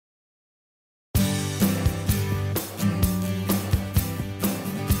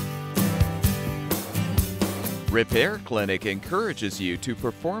Repair Clinic encourages you to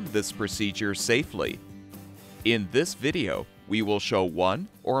perform this procedure safely. In this video, we will show one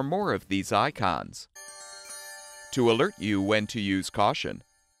or more of these icons to alert you when to use caution.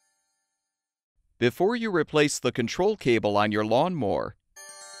 Before you replace the control cable on your lawnmower,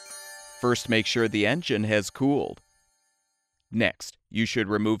 first make sure the engine has cooled. Next, you should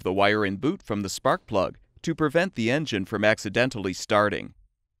remove the wire and boot from the spark plug to prevent the engine from accidentally starting.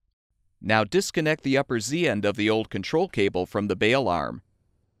 Now disconnect the upper Z end of the old control cable from the bail arm.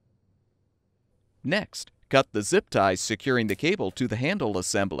 Next, cut the zip ties securing the cable to the handle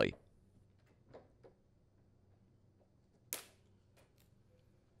assembly.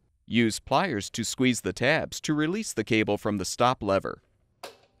 Use pliers to squeeze the tabs to release the cable from the stop lever.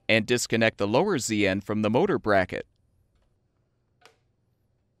 And disconnect the lower Z end from the motor bracket.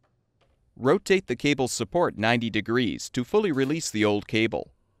 Rotate the cable's support 90 degrees to fully release the old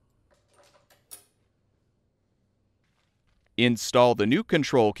cable. Install the new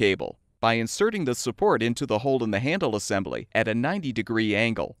control cable by inserting the support into the hole in the handle assembly at a 90-degree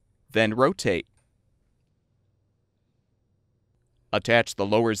angle, then rotate. Attach the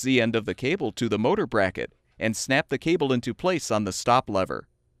lower Z end of the cable to the motor bracket and snap the cable into place on the stop lever.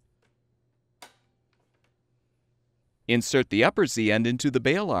 Insert the upper Z end into the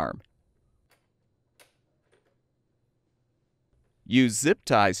bail arm. Use zip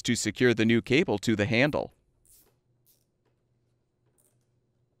ties to secure the new cable to the handle.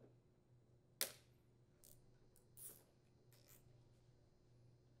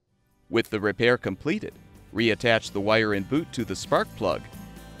 With the repair completed, reattach the wire and boot to the spark plug,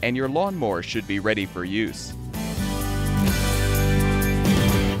 and your lawnmower should be ready for use.